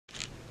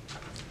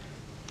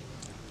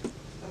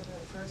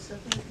first, I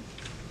think.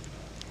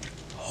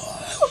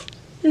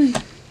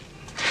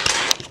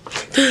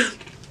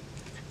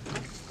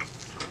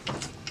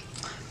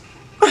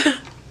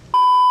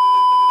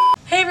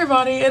 Hey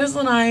everybody, it is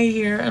Laniya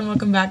here and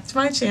welcome back to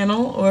my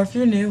channel, or if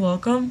you're new,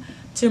 welcome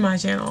to my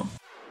channel.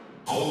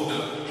 Hold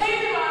up. Hey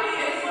everybody,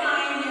 it's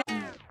Laniya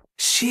here.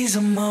 She's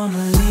a Mona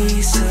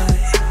Lisa.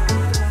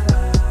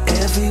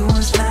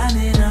 Everyone's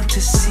lining up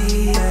to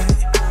see her.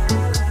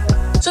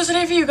 So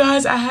today for you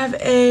guys, I have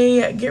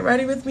a get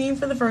ready with me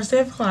for the first day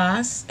of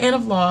class and a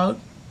vlog.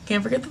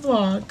 Can't forget the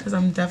vlog because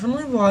I'm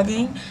definitely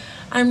vlogging.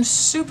 I'm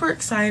super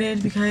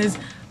excited because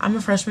I'm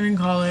a freshman in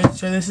college,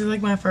 so this is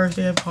like my first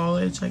day of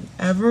college like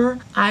ever.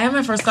 I have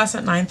my first class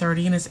at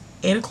 9:30 and it's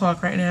 8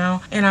 o'clock right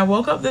now, and I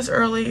woke up this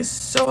early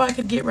so I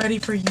could get ready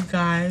for you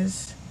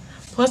guys.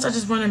 Plus I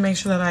just wanted to make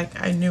sure that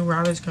I knew where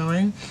I was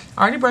going.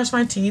 I already brushed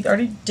my teeth,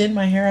 already did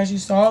my hair as you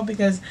saw,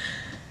 because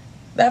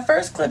that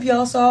first clip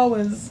y'all saw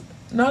was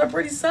not a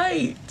pretty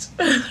sight.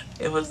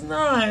 It was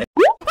not.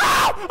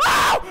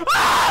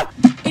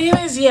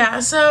 Anyways,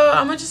 yeah, so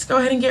I'm gonna just go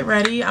ahead and get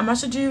ready. I'm about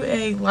to do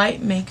a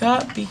light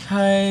makeup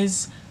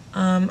because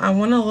I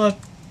want to look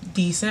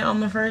decent on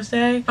the first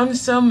day. I'm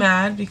so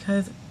mad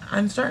because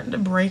I'm starting to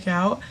break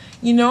out.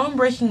 You know I'm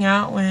breaking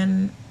out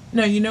when...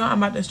 No, you know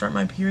I'm about to start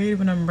my period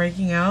when I'm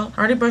breaking out. I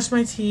already brushed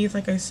my teeth,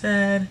 like I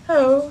said.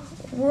 Oh,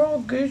 we're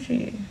all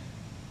Gucci.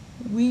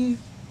 We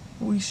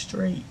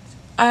straight.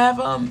 I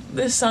have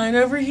this sign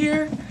over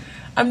here.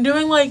 I'm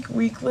doing like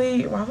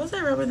weekly... Why was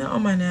I rubbing that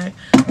on my neck?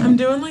 I'm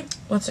doing like...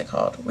 What's it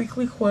called?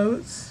 Weekly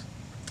quotes.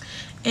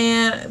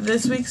 And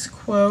this week's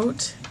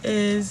quote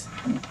is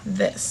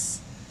this.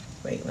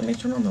 Wait, let me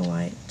turn on the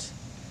light.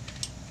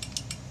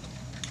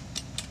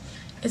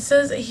 It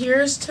says,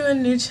 "Here's to a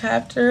new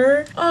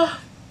chapter." Oh,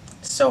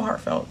 so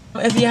heartfelt.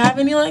 If you have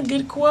any like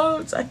good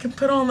quotes I can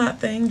put on that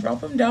thing,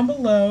 drop them down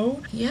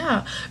below.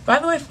 Yeah. By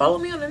the way, follow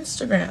me on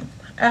Instagram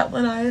at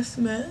Laniya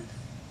Smith.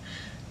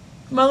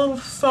 My little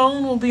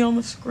phone will be on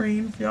the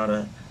screen for y'all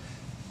to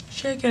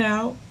check it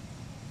out.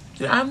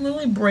 Dude, I'm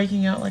literally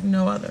breaking out like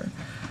no other.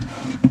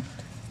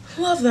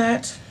 Love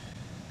that.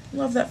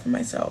 Love that for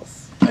myself.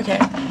 Okay,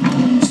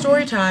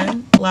 story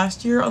time.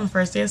 Last year on the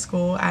first day of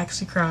school, I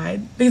actually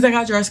cried because I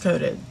got dress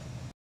coded.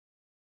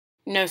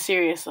 No,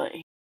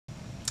 seriously.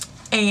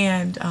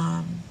 And,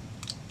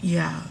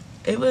 yeah,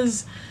 it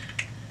was...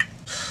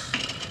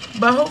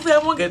 But hopefully I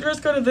won't get dress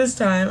coded this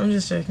time. I'm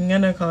just joking. I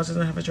know college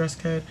doesn't have a dress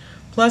code.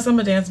 Plus, I'm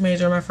a dance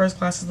major. My first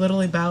class is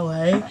literally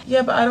ballet.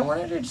 Yeah, but I don't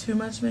want to do too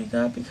much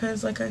makeup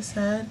because, like I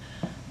said,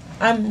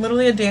 I'm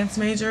literally a dance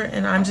major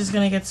and I'm just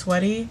going to get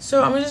sweaty.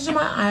 So I'm going to just do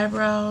my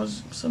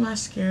eyebrows, some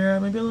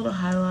mascara, maybe a little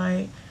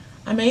highlight.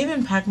 I may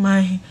even pack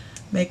my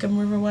makeup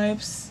remover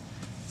wipes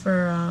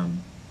for,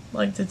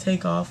 like, to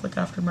take off, like,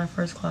 after my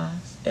first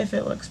class, if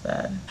it looks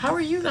bad. How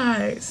are you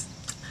guys?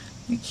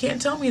 You can't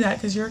tell me that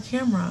because you're a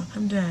camera.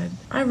 I'm dead.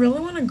 I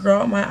really want to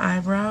grow out my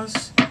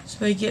eyebrows so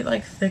they get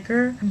like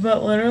thicker,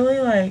 but literally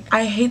like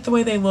I hate the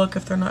way they look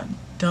if they're not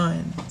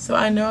done. So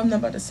I know I'm not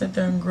about to sit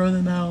there and grow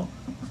them out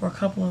for a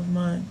couple of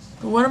months.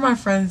 But one of my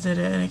friends did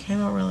it and it came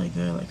out really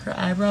good. Like her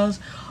eyebrows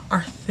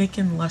are thick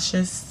and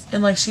luscious,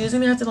 and like she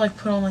doesn't even have to like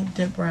put on like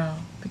dip brow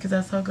because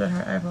that's how good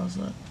her eyebrows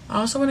look. I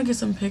also want to get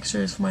some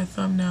pictures for my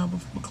thumbnail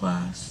before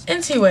class.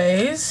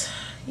 Anyways,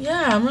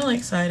 yeah, I'm really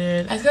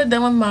excited. I just got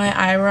done with my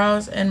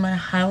eyebrows and my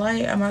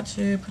highlight. I'm about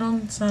to put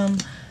on some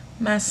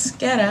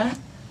mascara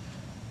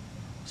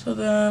so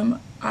the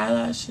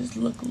eyelashes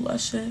look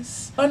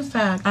luscious. Fun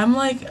fact, I'm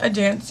like a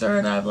dancer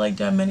and I've like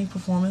done many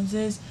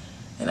performances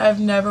and I've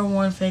never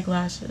worn fake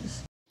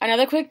lashes.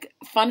 Another quick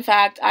fun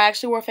fact, I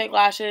actually wore fake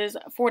lashes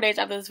 4 days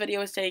after this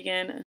video was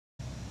taken.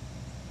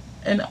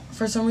 And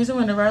for some reason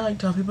whenever I like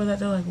tell people that,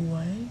 they're like,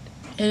 what?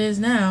 It is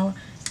now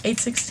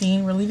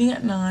 8:16. We're leaving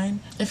at 9.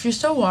 If you're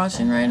still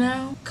watching right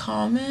now,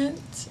 comment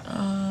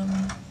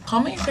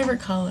your favorite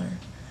color.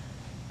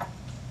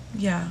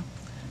 Yeah,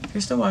 if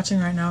you're still watching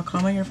right now,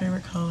 comment your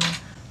favorite color.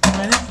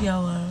 Mine is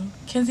yellow.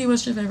 Kenzie,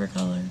 what's your favorite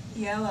color?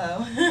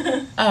 Yellow.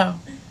 Oh.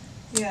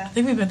 Yeah. I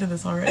think we've been through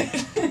this already.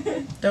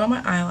 Done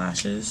with my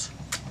eyelashes.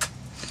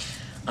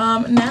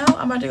 Now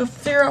I'm about to go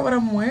figure out what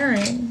I'm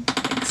wearing.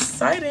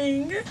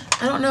 Exciting.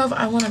 I don't know if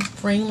I want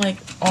to bring like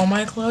all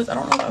my clothes. I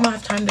don't know if I'm gonna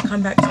have time to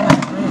come back to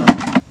my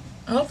room.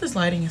 I hope this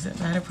lighting isn't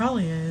bad. It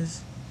probably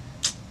is.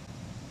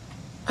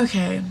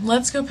 Okay,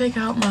 let's go pick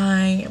out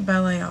my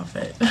ballet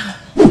outfit.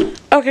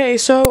 Okay,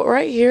 so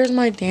right here is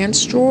my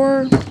dance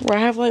drawer where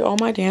I have like all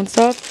my dance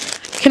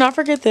stuff. Cannot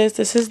forget this.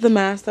 This is the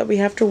mask that we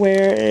have to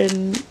wear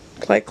in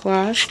like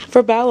class.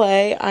 For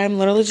ballet, I'm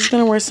literally just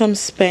gonna wear some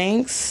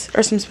Spanx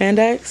or some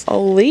spandex. A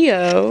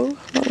Leo.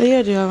 What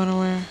Leo do I want to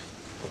wear?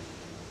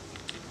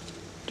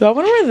 Do I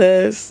want to wear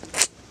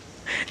this?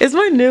 It's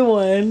my new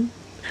one.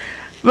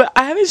 But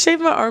I haven't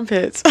shaved my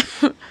armpits.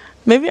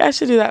 Maybe I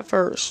should do that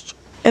first.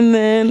 And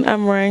then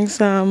I'm wearing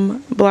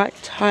some black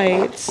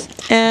tights.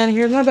 And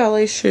here's my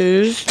ballet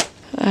shoes.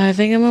 I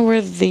think I'm gonna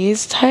wear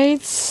these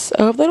tights.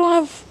 I hope they don't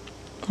have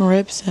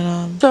rips in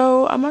them.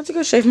 So I'm about to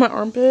go shave my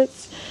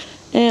armpits.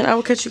 And I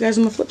will catch you guys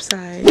on the flip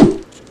side.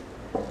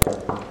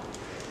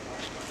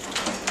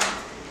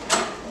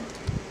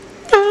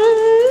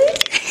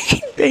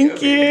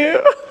 Thank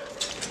you.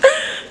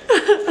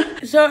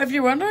 So if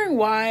you're wondering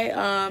why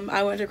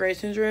I went to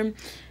Grayson's room,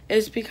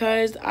 it's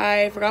because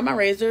I forgot my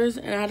razors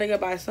and I had to go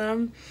buy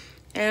some,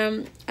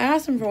 and I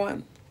asked him for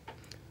one.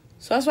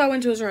 So that's why I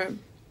went to his room,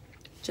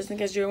 just in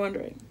case you were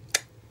wondering.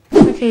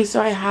 Okay,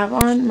 so I have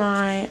on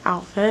my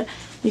outfit.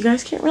 You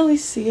guys can't really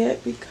see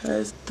it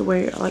because the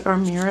way like our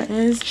mirror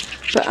is,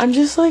 but I'm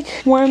just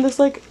like wearing this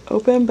like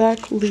open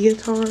back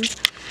leotard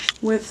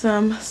with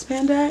some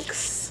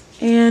spandex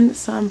and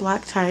some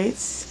black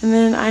tights, and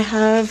then I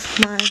have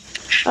my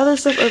other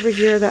stuff over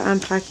here that I'm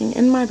packing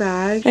in my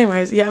bag.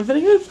 Anyways, yeah, I'm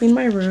gonna go clean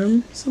my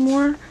room some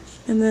more,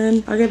 and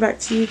then I'll get back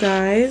to you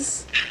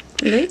guys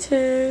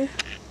later.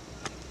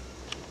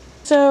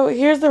 So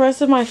here's the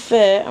rest of my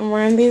fit. I'm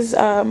wearing these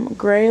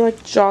gray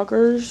like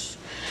joggers,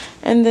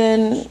 and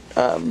then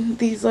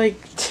these like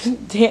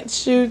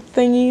dance shoe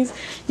thingies.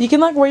 You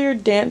can like wear your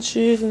dance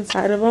shoes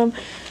inside of them.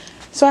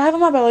 So I have on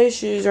my ballet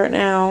shoes right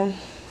now,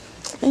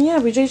 and yeah,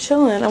 we just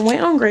chilling. I'm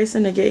waiting on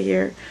Grayson to get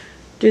here.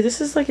 Dude,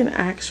 this is like an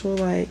actual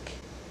like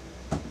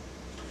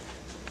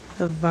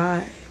a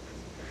vibe.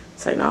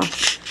 It's like no.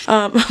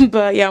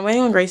 But yeah, I'm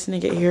waiting on Grayson to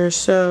get here.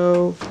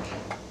 So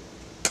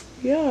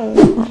yeah,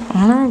 we're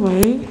on our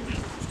way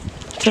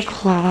to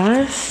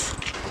class.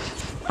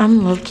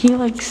 I'm low-key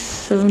like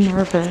so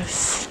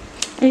nervous.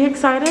 Are you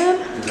excited?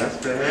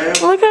 Yes, babe.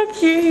 Look how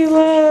cute he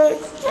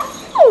looks.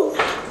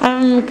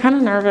 I'm kind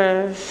of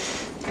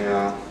nervous.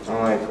 Yeah, I'm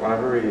like,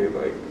 whenever we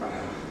like,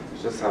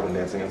 just haven't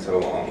dancing in so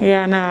long.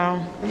 Yeah,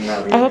 no.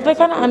 I hope they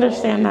kind of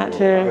understand that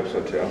too. I hope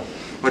so too.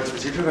 But the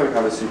teacher that we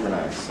have is super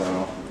nice,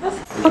 so.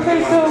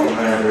 Okay, so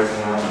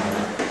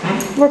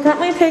we're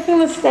currently taking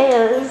the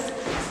stairs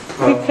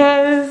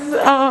because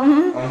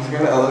I'm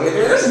scared of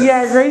elevators.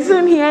 yeah,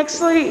 Grayson, he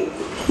actually,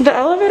 the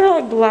elevator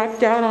like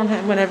blacked out on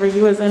him whenever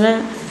he was in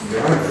it.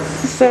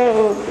 Yes.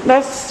 So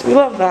we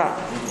love that.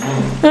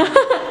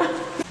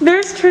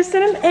 There's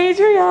Tristan and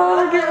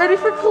Adriel. Get ready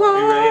for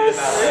class.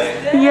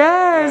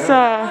 Yes.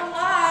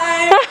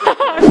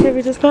 Okay,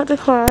 we just got to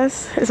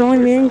class. It's only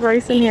me and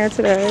Grayson here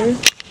today.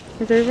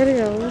 With everybody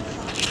else.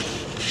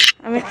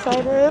 I'm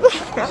excited.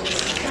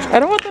 I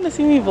don't want them to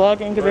see me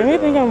vlogging because they may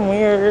think I'm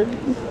weird.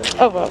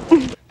 Oh well.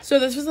 So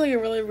this was like a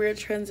really weird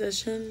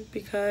transition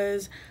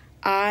because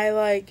I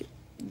like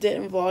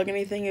didn't vlog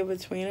anything in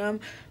between them,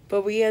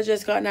 but we had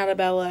just gotten out of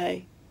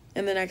ballet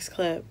in the next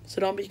clip,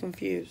 so don't be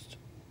confused.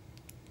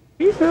 How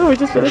do you feel? We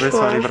just finished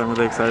class. Funny, but I'm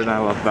really excited and I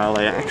love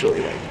ballet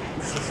actually.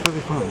 This is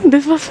really fun.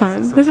 This was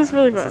fun. This is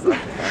really fun.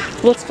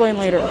 We'll explain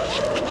later.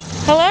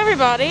 Hello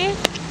everybody.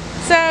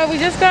 So we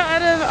just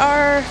got out of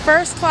our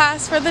first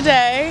class for the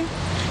day.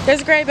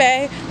 There's Gray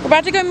Bay. We're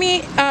about to go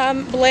meet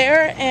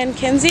Blair and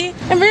Kenzie,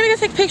 and we're gonna go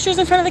take pictures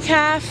in front of the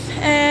calf.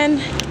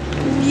 And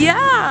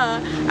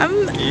yeah,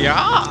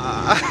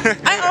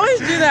 I always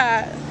do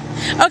that.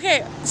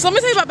 Okay, so let me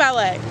tell you about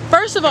ballet.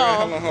 First of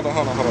all, hold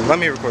on. Let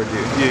me record you.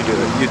 You do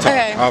it. You talk.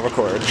 Okay. I'll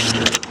record.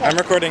 I'm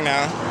recording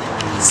now.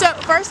 So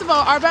first of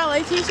all, our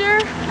ballet teacher,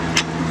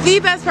 the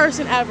best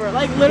person ever.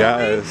 Like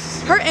literally,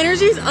 yes. Her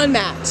energy is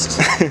unmatched.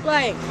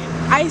 Like,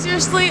 I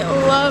seriously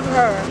love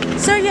her.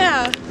 So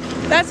yeah,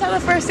 that's how the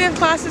first day of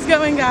class is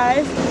going,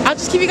 guys. I'll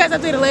just keep you guys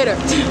updated later.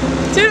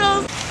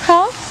 Toodles.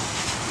 Huh?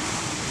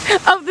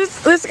 Oh,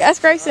 that's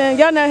Grayson.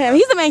 Y'all know him.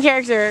 He's the main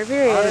character,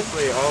 period.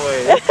 Honestly,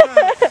 always.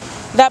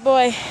 That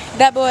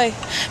boy.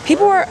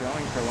 People were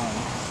going for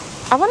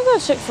lunch. I want to go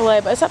to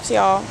Chick-fil-A, but it's up to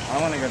y'all.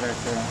 I want to go there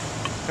too.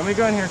 Can we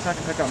go in here so I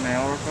can pick up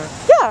mail real quick?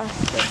 Yeah.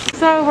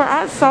 So we're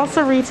at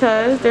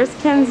Salsaritas. There's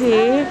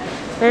Kenzie.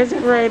 There's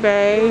Gray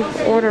Bay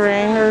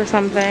ordering or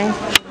something.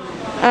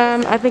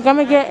 I think I'm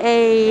gonna get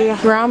a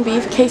ground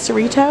beef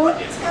quesarito.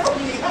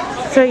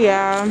 So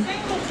yeah.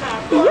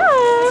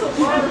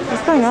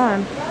 What's going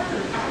on?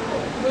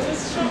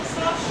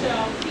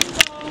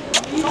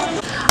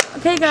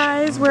 Okay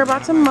guys, we're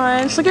about to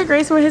munch. Look at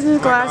Grayson with his new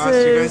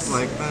glasses. Gosh, you guys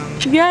like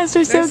them? Yes,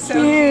 they're so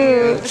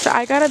cute. So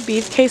I got a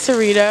beef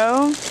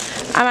quesarito.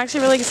 I'm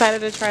actually really excited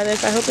to try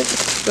this. I hope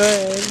it's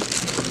good.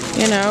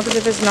 You know, because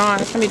if it's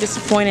not, it's gonna be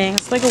disappointing.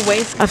 It's like a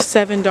waste of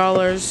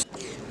 $7.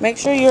 Make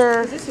sure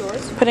you're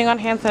putting on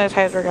hand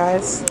sanitizer,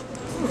 guys.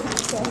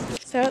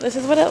 So this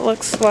is what it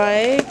looks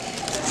like.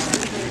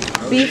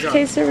 Beef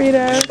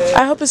quesarito.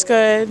 I hope it's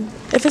good.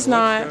 If it's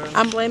not,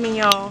 I'm blaming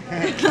y'all.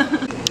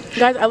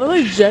 Guys, I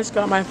literally just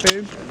got my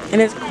food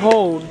and it's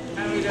cold.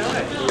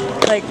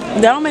 Like,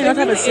 that don't make no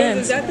type of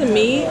sense. Is that the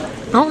meat?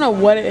 I don't know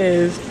what it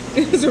is.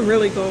 It's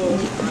really cold.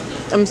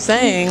 I'm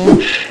saying.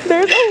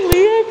 There's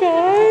Aaliyah,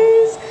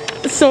 guys.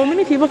 So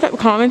many people kept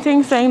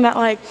commenting saying that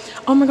like,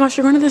 oh my gosh,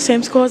 you're going to the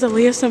same school as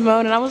Aaliyah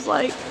Simone. And I was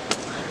like,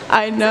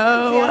 I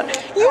know.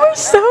 You are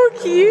so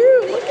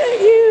cute. Look at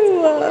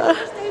you.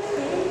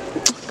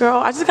 Girl,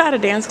 I just got out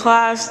of dance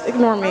class.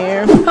 Ignore me.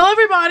 Hello,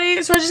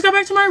 everybody. So I just got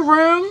back to my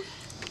room.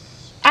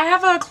 I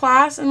have a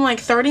class in like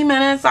 30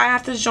 minutes I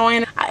have to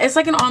join. It's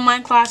like an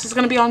online class. It's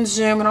going to be on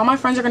Zoom and all my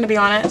friends are going to be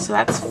on it. So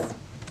that's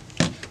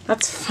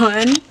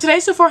fun. Today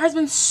so far has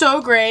been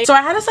so great. So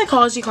I had a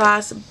psychology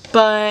class,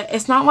 but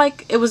it's not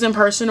like it was in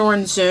person or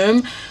in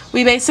Zoom.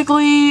 We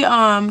basically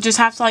just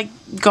have to like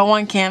go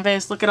on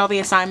Canvas, look at all the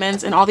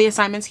assignments, and all the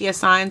assignments he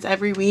assigns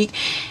every week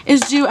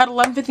is due at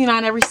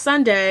 11:59 every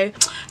Sunday.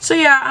 So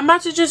yeah, I'm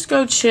about to just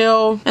go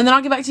chill, and then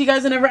I'll get back to you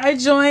guys whenever I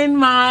join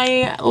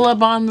my Le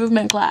Bon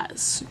movement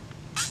class.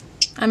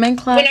 I'm in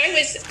class. When I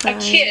was a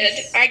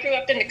kid, I grew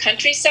up in the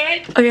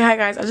countryside. Okay, hi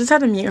guys. I just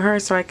had to mute her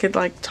so I could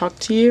like talk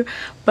to you.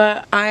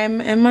 But I'm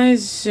in my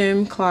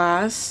Zoom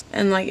class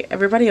and like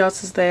everybody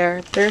else is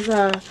there. There's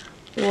a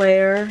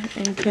Blair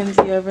and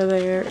Kenzie over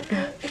there.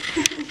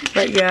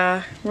 But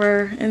yeah,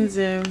 we're in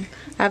Zoom.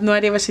 I have no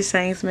idea what she's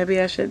saying, so maybe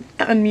I should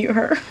unmute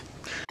her.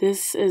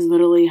 This is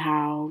literally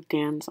how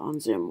dance on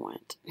Zoom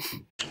went.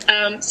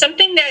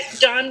 Something that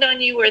dawned on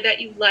you or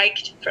that you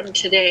liked from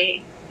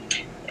today.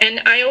 And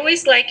I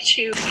always like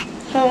to...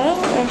 Hello,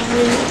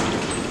 everybody.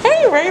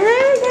 Hey, Ray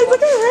Ray! Guys,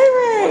 look at Ray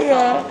Ray!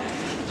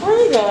 Where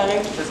are you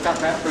going? Just got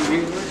back from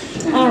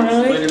English. And oh,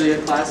 really? It's literally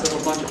a class of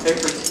a bunch of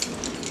papers.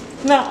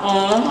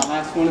 Nuh-uh. My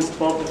last one is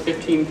 12 to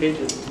 15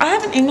 pages. I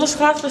have an English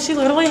class, but she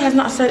literally has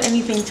not said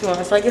anything to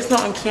us. Like, it's not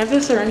on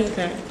campus or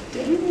anything.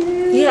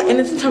 Yeah, and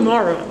it's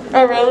tomorrow.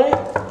 Oh, really?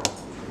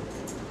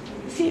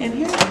 Is he in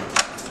here?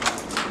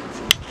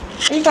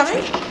 Are you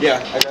coming?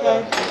 Yeah, I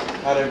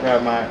gotta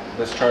grab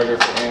this charger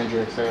for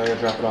Andrew, so I gotta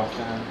drop it off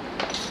to him.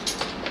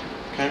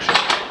 Can I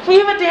show? We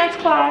have a dance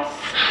class.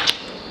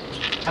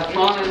 Have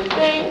fun.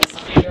 Thanks.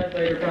 See you guys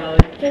later,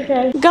 probably.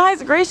 Okay.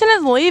 Guys, Grayson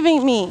is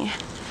leaving me.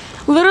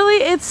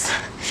 Literally, it's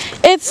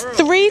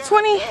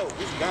 3:20.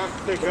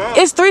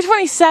 It's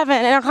 3:27,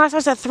 and our class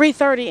starts at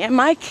 3:30. And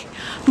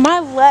my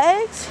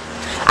legs,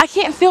 I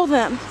can't feel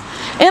them,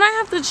 and I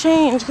have to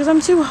change because I'm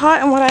too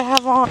hot in what I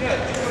have on.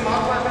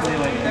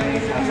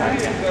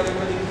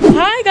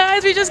 Hi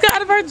guys, we just got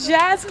out of our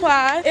jazz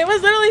class. It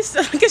was literally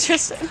so, look at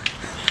Tristan.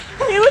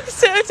 He looks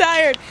so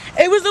tired.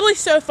 It was literally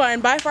so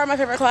fun. By far my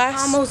favorite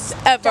class almost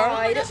ever.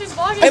 Died.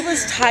 It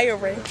was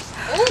tiring.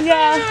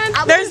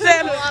 Yeah, there's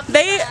them.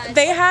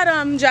 They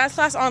had jazz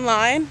class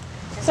online,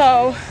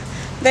 so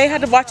they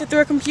had to watch it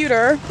through a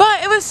computer.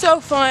 But it was so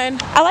fun.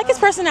 I like his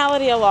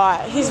personality a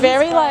lot. He's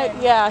very like,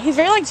 yeah, he's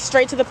very like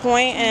straight to the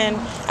point, and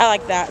I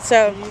like that.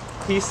 So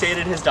he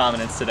stated his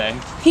dominance today.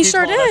 He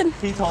sure did.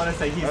 He told us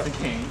that he's the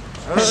king.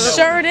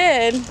 Sure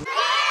did.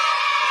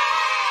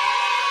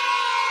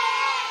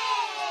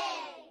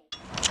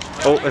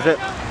 Oh, is it?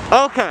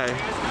 Okay.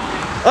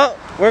 Oh,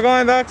 we're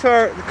going back to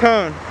our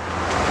cone.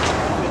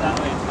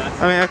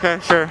 I mean, okay,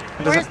 sure.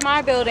 Where's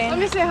my building? Let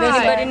me say Does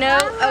hi. anybody know?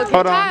 Okay.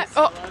 Hold on.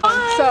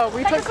 Oh, so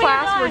we took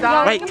class, we're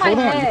done. Wait, hold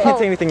on. You can't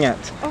say anything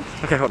yet.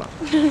 Okay, hold on.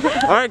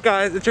 Alright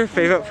guys, it's your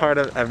favorite part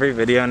of every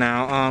video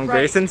now.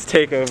 Grayson's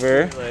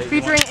takeover.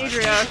 Featuring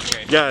Adria.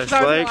 Yes,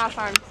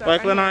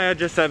 like Laniya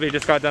just said, we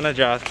just got done a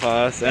jazz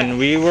class and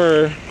we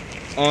were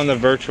on the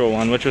virtual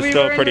one, which was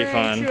still pretty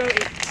fun.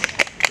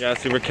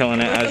 Yes, we were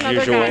killing it as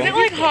usual. Is it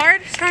like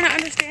hard trying to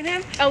understand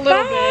him? A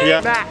little bit.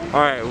 Yeah.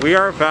 Alright, we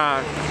are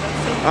back.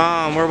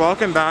 We're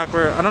walking back.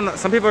 I don't know,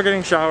 some people are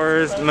getting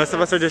showers. Most of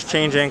us are just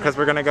changing because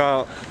we're gonna go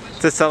out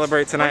to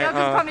celebrate tonight.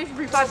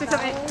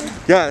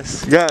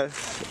 Yes,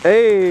 yes.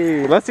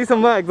 Hey, let's see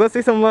some legs. Let's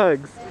see some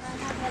legs.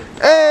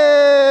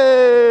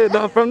 Hey,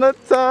 no, from the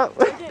top.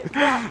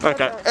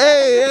 Okay.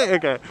 Hey,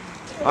 okay.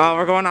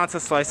 We're going out to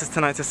Slices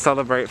tonight to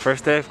celebrate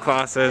first day of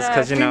classes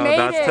because you know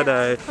that's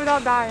today.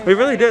 Without dying. We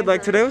really did.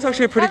 Like today was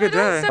actually a pretty good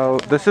day. Oh,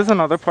 this is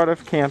another part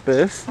of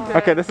campus.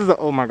 Okay, this is the,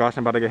 oh my gosh,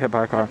 I'm about to get hit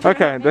by a car.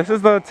 Okay, this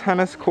is the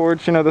tennis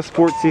courts, you know, the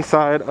sportsy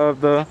side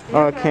of the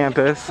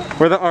campus.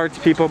 We're the arts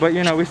people, but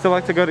you know, we still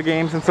like to go to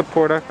games and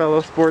support our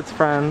fellow sports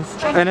friends.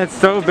 And it's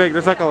so big.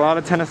 There's like a lot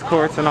of tennis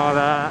courts and all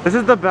that. This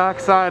is the back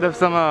side of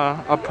some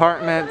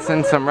apartments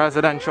and some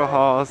residential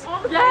halls.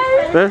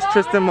 There's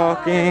Tristan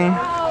walking.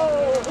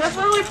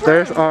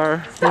 There's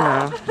our, you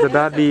know, the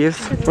bad bees.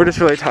 We're just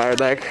really tired,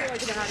 like,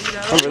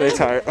 I'm really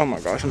tired. Oh my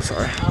gosh, I'm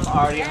sorry. I'm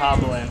already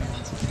hobbling.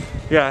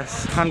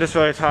 Yes, I'm just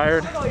really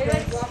tired.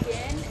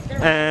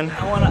 And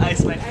I want to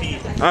ice my feet.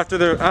 after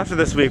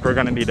this week, we're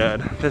gonna be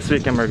dead. This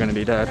weekend, we're gonna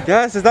be dead.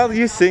 Yes, is that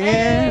you singing?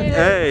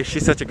 Hey,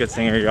 she's such a good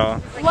singer,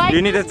 y'all. Like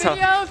you need this to tell.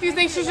 video if you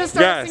think she should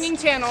start a singing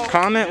channel.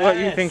 Comment what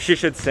you think she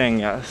should sing.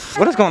 Yes.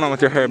 What is going on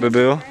with your hair, boo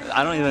boo?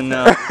 I don't even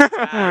know.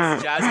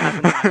 Jazz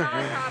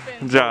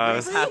happened.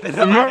 Jazz.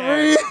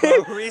 Marie.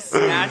 Marie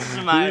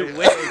snatched my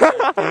wig.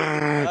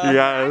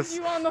 Yes.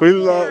 We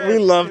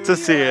love to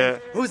see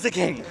it. Who's the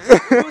king?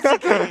 Who's the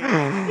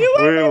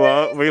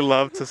king? We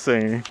love to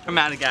sing. From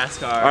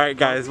Madagascar. Alright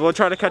guys, we'll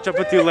try to catch up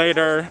with you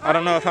later. I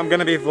don't know if I'm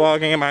gonna be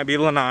vlogging, it might be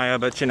Laniya,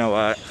 but you know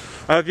what.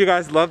 I hope you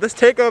guys love this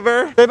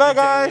takeover. Say bye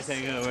guys.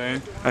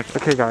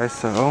 Okay guys,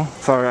 so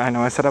sorry, I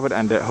know I said I would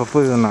end it.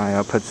 Hopefully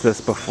Laniya puts this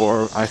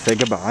before I say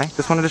goodbye.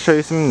 Just wanted to show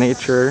you some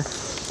nature.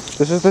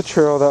 This is the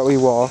trail that we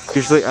walk,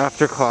 usually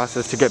after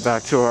classes to get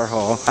back to our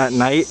hall. At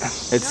night,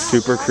 it's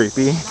super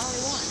creepy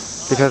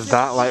because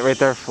that light right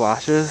there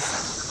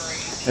flashes.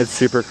 It's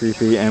super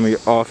creepy and we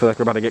all feel like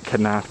we're about to get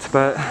kidnapped.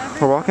 But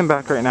we're walking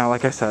back right now,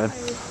 like I said.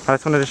 I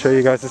just wanted to show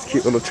you guys this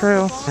cute little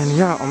trail. And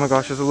yeah, oh my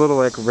gosh, there's a little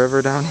like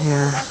river down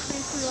here.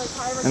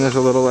 And there's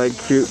a little like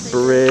cute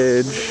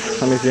bridge.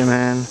 Let me zoom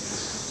in.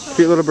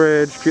 Cute little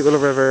bridge, cute little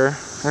river.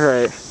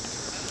 Alright.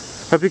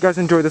 Hope you guys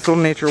enjoyed this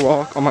little nature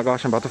walk. Oh my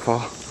gosh, I'm about to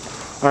fall.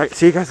 Alright,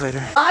 see you guys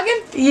later.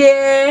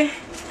 Yeah.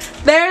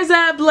 There's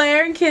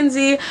Blair and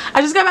Kinsey.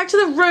 I just got back to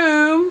the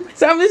room.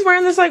 So I'm just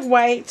wearing this like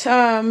white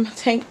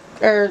tank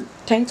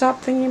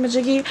top thingy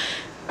majiggy.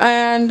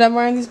 And I'm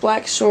wearing these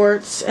black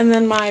shorts. And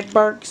then my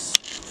Birks.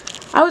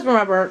 I always wear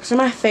my Birks. They're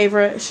my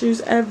favorite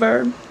shoes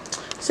ever.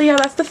 So yeah,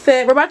 that's the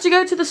fit. We're about to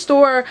go to the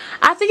store.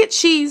 I have to get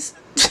cheese.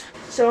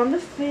 Show them the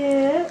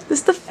fit. This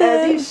is the fit.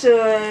 As you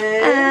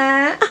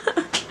should.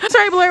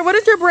 Sorry, Blair. What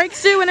does your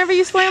brakes do whenever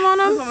you slam on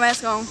them? Put my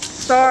mask on.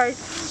 Sorry.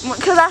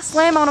 Because I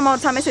slam on them all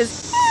the time. It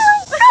says...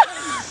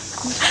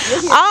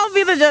 I'll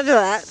be the judge of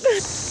that.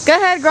 Go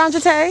ahead, Grand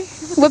Jete.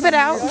 Whip it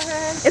out.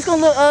 It's going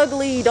to look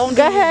ugly. Don't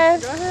Go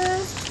ahead. Go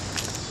ahead.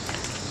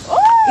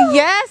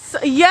 Yes,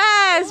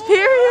 yes,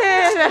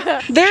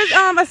 period. There's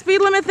a speed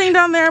limit thing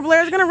down there.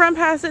 Blair's gonna run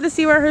past it to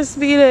see where her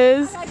speed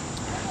is.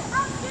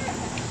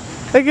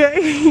 Okay.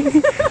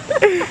 It's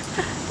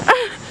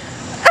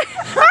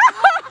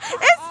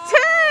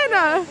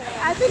 10.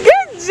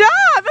 Good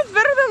job. That's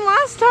better than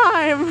last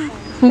time.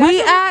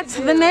 We at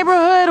the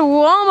neighborhood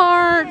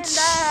Walmart.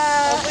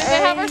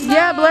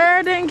 Yeah,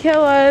 Blair didn't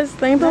kill us.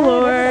 Thank the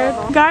Lord.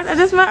 Guys, I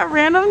just met a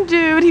random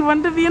dude. He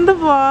wanted to be in the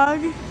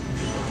vlog.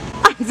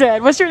 I'm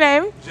dead. What's your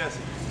name? Jesse.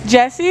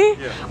 Jesse?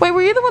 Yeah. Wait,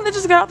 were you the one that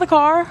just got out the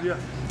car? Yeah.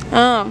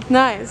 Oh,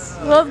 nice.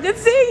 Well, it's good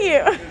seeing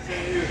you.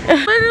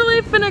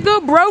 Literally finna go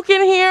broke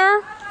in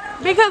here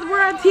because we're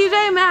at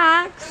TJ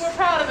Maxx. We're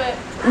proud of it.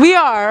 We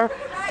are.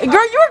 Girl, you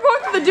were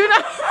going to the do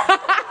not.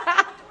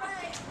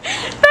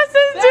 That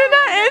says do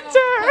not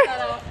enter.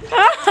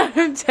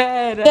 I'm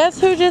dead.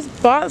 Guess who just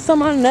bought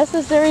some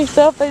unnecessary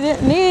stuff they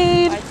didn't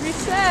need? Like we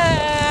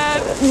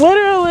said.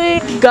 Literally.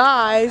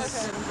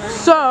 Guys.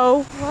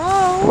 So,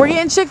 we're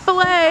getting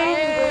Chick-fil-A.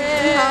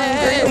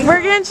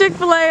 We're getting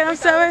Chick-fil-A and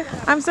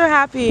I'm so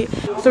happy.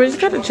 So we just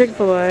got a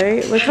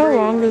Chick-fil-A. Look how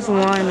long this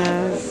line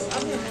is.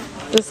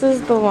 This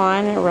is the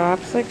line. It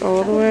wraps like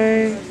all the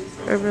way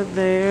over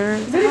there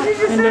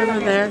and over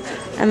there.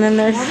 And then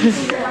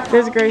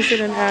there's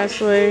Grayson and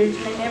Ashley.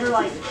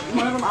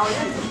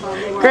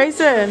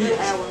 Grayson!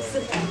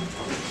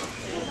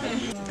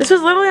 This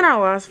was literally in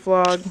our last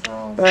vlog,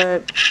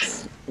 but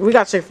we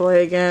got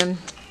Chick-fil-A again.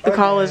 The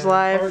college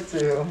life.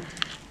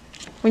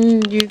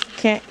 When you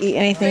can't eat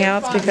anything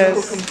else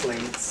because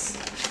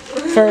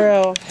for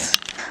real.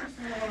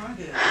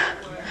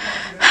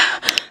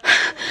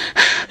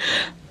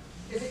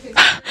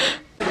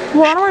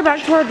 Well, on our way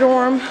back to our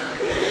dorm.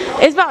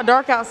 It's about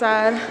dark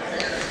outside.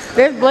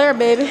 There's Blair,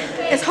 baby.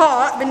 It's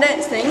hot. Been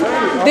dancing.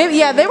 They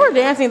were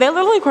dancing. They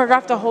literally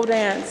choreographed a whole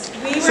dance.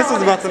 Sis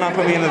was about to not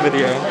put me in the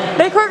video.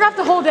 They choreographed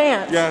a whole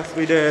dance. Yes,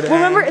 we did.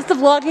 Remember, it's the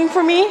vlogging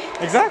for me.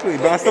 Exactly,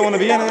 but I still want to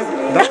be in it.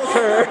 That was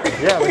her.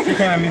 Yeah, but she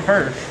came at me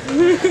first.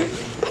 Who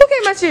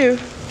came at you?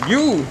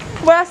 You.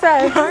 What I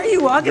say? Why are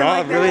you walking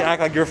like that? Y'all really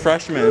act like you're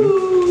freshmen.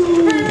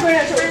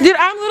 Dude,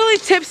 I'm literally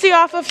tipsy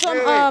off of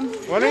some I'm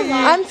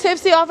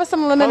tipsy off of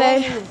some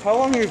lemonade. How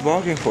long are you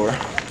vlogging for?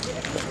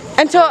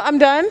 Until I'm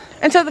done.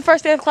 Until the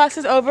first day of class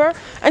is over.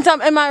 Until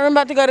I'm in my room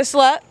about to go to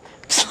slut.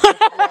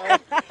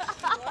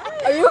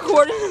 Are you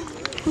recording?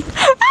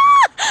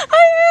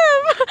 I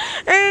am.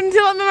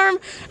 Until I'm in my room.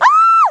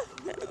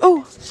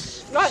 Oh.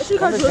 She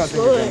got you a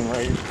foot.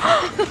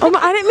 Oh my,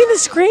 I didn't mean to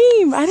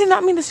scream. I did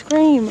not mean to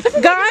scream.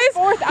 Guys,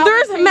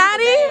 there's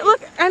Maddie.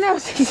 Look, I know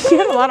she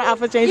had a lot of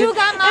outfit changes. You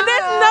got and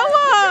there's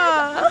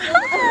Noah.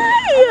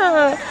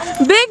 Hi.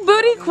 Big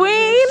booty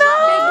queen.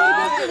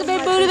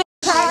 Big booty.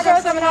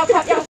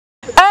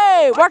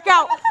 Hey, work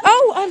out.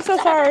 Oh, I'm so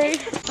sorry.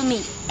 For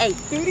me. Hey,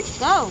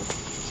 go.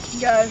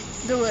 Go.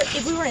 Do it.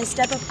 If we were in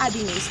Step Up, I'd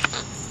be Mace.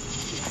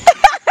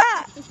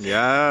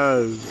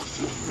 Yes.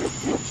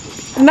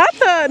 Not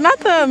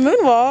the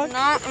moonwalk.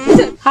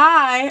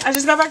 Hi, I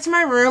just got back to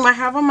my room. I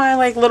have on my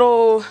like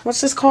little,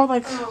 what's this called?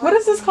 Like, what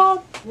is this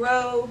called?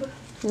 Robe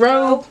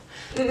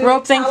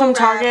thing from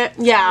Target.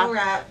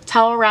 Yeah,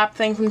 towel wrap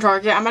thing from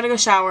Target. I'm about to go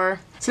shower.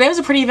 Today was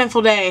a pretty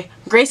eventful day.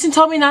 Grayson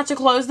told me not to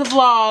close the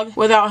vlog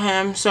without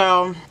him,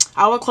 so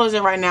I will close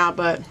it right now,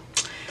 but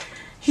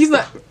he's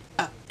not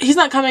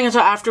coming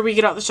until after we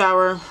get out the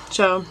shower.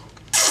 So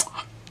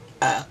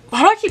why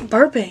do I keep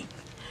burping?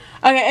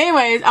 Okay,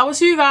 anyways, I will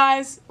see you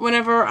guys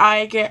whenever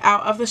I get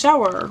out of the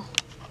shower.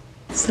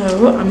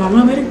 So I'm on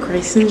my way to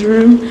Grayson's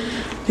room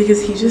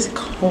because he just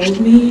called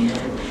me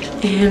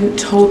and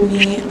told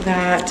me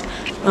that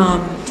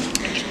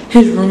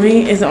his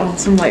roommate is on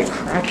some like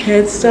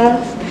crackhead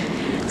stuff.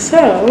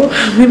 So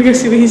I'm gonna go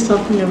see what he's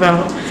talking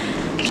about.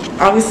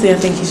 Obviously I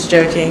think he's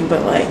joking,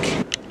 but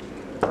like,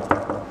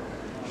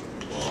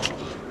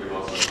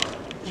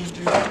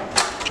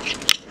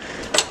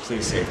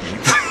 Please save me.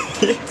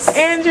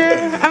 Andrew,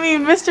 I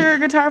mean Mr.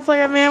 Guitar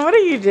Player Man, what are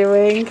you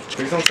doing?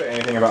 Please don't say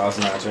anything about us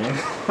matching.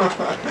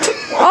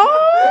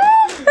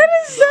 Oh, that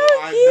is so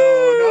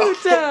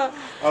cute.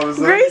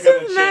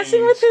 Grayson's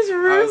matching with his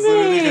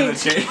roommate.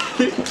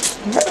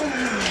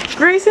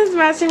 Grayson's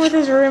matching with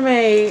his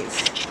roommate.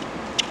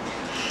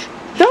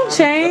 Don't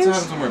change.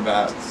 That's what happens when we're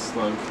bats.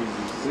 Like,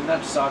 We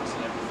match socks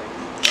and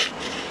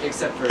everything.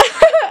 Except for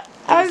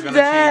I'm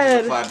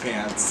dead. Flat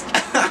pants.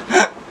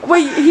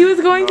 Wait, he was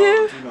going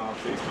to?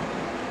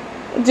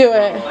 Do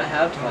it. I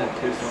have to like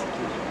two.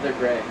 They're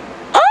gray.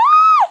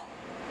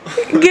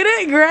 Get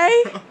it,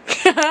 Gray?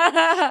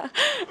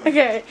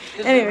 Okay,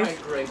 anyways. My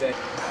gray bag.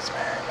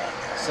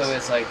 So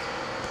it's like,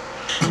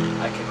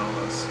 I can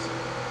almost.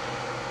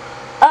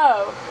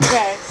 Oh,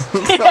 okay.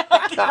 I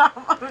can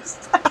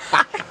almost.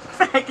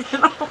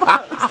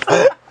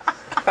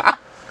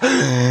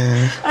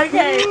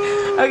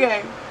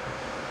 Okay.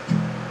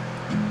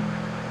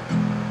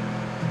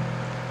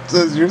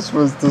 Says you're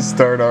supposed to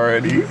start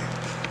already.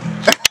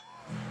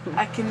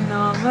 I can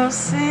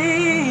almost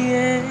see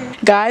it.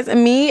 Guys,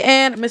 me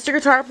and Mr.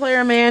 Guitar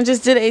Player Man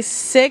just did a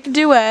sick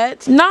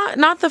duet.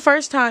 Not the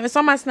first time. It's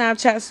on my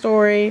Snapchat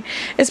story.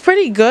 It's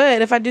pretty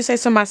good if I do say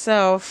so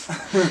myself.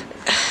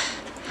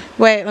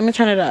 Wait, let me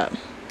turn it up.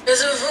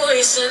 There's a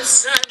voice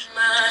inside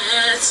my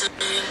head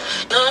saying,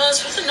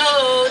 lost with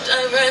no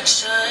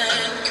direction.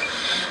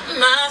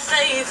 My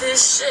faith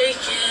is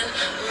shaking,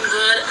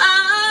 but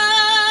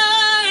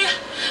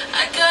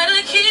I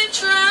gotta keep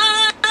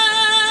trying.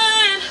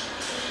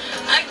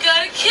 I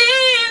gotta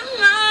keep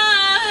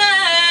my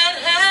head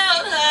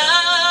held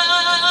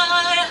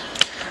high.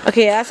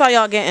 Okay, that's all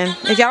y'all getting.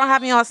 If y'all don't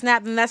have me on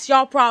Snap, then that's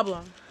y'all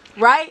problem.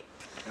 Right?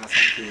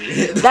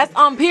 That's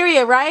on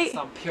period, right? It's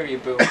on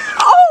period, boo.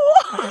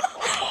 Oh!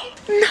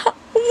 No,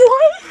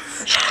 what?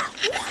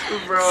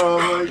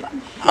 Bro,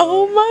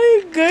 Oh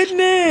my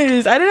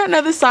goodness. I didn't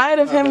know the side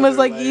of him was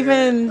like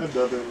even.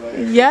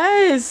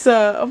 Yes.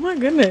 Oh my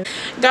goodness.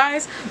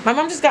 Guys, my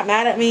mom just got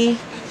mad at me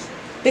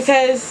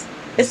because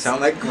It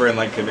sounds like we're in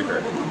like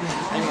kindergarten.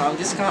 My mom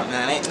just got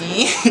mad at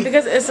me.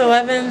 because it's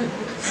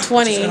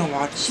 11:20. She's gonna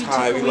watch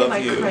Hi, we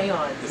love you. We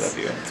love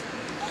you.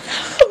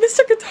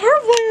 Mr. Guitar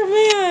Player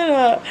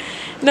Man.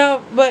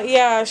 No, but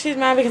yeah, she's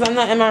mad because I'm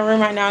not in my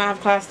room right now and I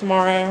have class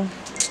tomorrow.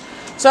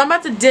 So I'm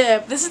about to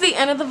dip. This is the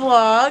end of the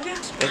vlog.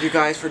 Thank you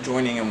guys for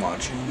joining and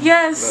watching.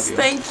 Yes,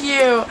 thank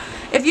you.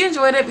 If you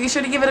enjoyed it, be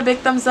sure to give it a big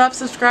thumbs up,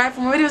 subscribe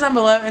for more videos down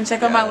below, and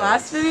check out my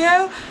last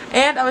video.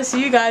 And I will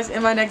see you guys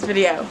in my next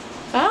video.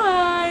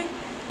 Bye.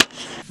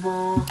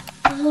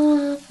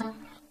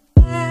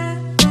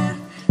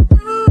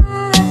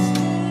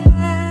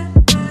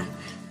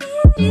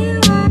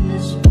 You